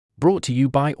brought to you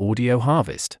by Audio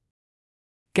Harvest.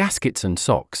 Gaskets and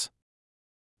socks.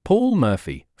 Paul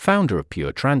Murphy, founder of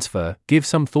Pure Transfer, gives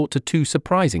some thought to two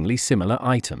surprisingly similar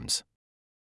items.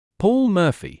 Paul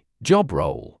Murphy, job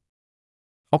role.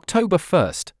 October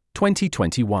 1st,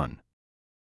 2021.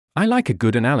 I like a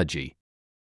good analogy.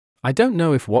 I don't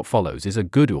know if what follows is a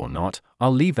good or not,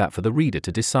 I'll leave that for the reader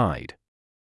to decide.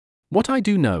 What I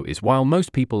do know is while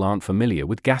most people aren't familiar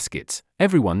with gaskets,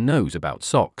 everyone knows about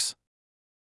socks.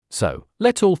 So,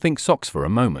 let's all think socks for a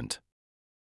moment.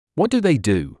 What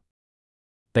do?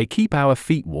 They keep our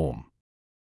feet warm.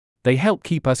 They help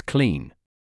keep us clean.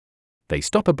 They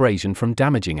stop abrasion from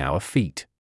damaging our feet.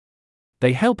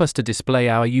 They help us to display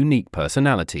our unique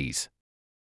personalities.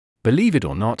 Believe it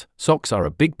or not, socks are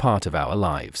a big part of our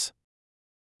lives.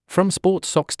 From sports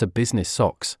socks to business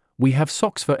socks, we have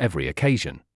socks for every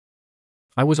occasion.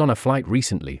 I was on a flight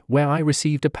recently where I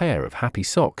received a pair of happy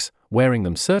socks. Wearing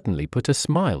them certainly put a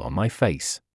smile on my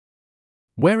face.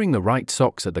 Wearing the right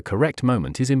socks at the correct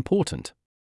moment is important.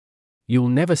 You'll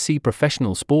never see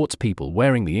professional sports people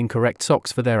wearing the incorrect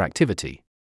socks for their activity.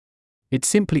 It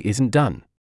simply isn't done.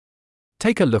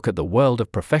 Take a look at the world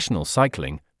of professional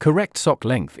cycling. Correct sock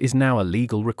length is now a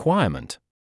legal requirement.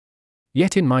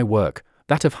 Yet in my work,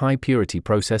 that of high-purity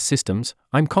process systems,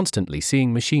 I'm constantly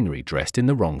seeing machinery dressed in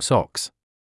the wrong socks.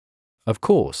 Of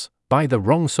course, by the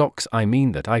wrong socks I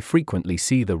mean that I frequently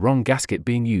see the wrong gasket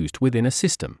being used within a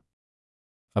system.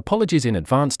 Apologies in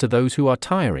advance to those who are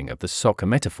tiring of the soccer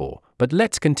metaphor, but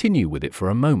let's continue with it for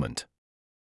a moment.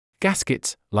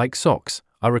 Gaskets, like socks,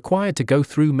 are required to go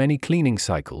through many cleaning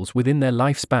cycles within their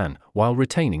lifespan while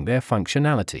retaining their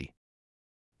functionality.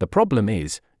 The problem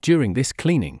is, during this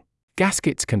cleaning,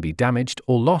 gaskets can be damaged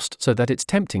or lost so that it's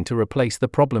tempting to replace the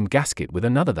problem gasket with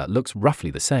another that looks roughly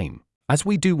the same, as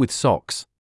we do with socks.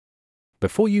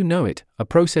 Before you know it, a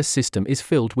process system is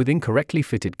filled with incorrectly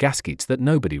fitted gaskets that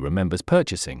nobody remembers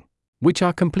purchasing, which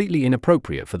are completely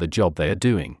inappropriate for the job they are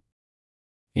doing.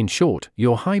 In short,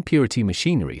 your high-purity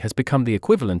machinery has become the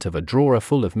equivalent of a drawer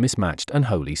full of mismatched and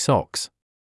unholy socks.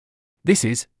 This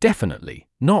is definitely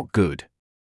not good.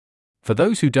 For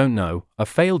those who don't know, a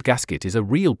failed gasket is a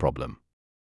real problem.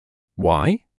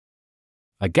 Why?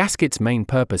 A gasket's main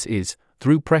purpose is,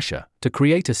 through pressure, to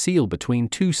create a seal between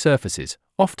two surfaces,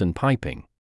 often piping.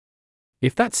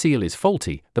 If that seal is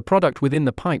faulty, the product within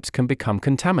the pipes can become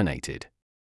contaminated.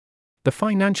 The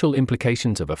financial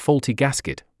implications of a faulty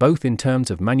gasket, both in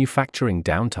terms of manufacturing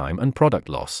downtime and product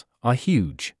loss, are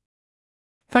huge.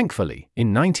 Thankfully,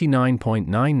 in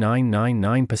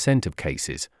 99.9999% of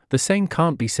cases, the same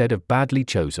can't be said of badly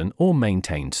chosen or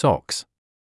maintained socks.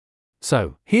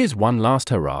 So, here's one last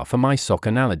hurrah for my sock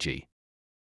analogy.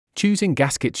 Choosing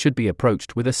gaskets should be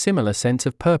approached with a similar sense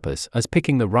of purpose as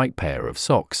picking the right pair of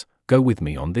socks. Go with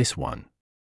me on this one.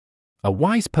 A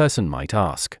wise person might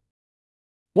ask,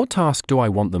 what task do I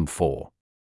want them for?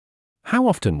 How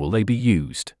often will they be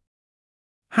used?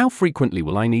 How frequently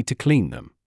will I need to clean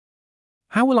them?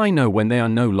 How will I know when they are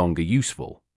no longer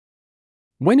useful?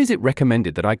 When is it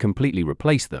recommended that I completely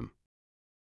replace them?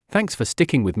 Thanks for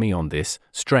sticking with me on this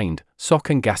strained sock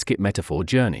and gasket metaphor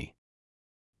journey.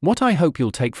 What I hope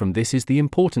you'll take from this is the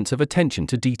importance of attention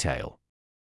to detail.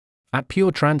 At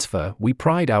Pure Transfer, we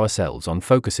pride ourselves on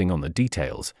focusing on the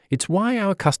details. It's why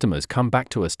our customers come back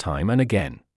to us time and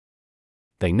again.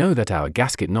 They know that our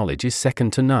gasket knowledge is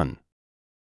second to none.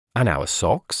 And our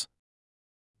socks?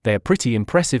 They're pretty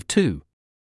impressive too.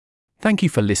 Thank you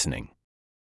for listening.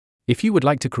 If you would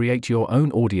like to create your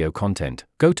own audio content,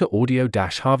 go to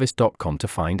audio-harvest.com to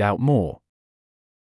find out more.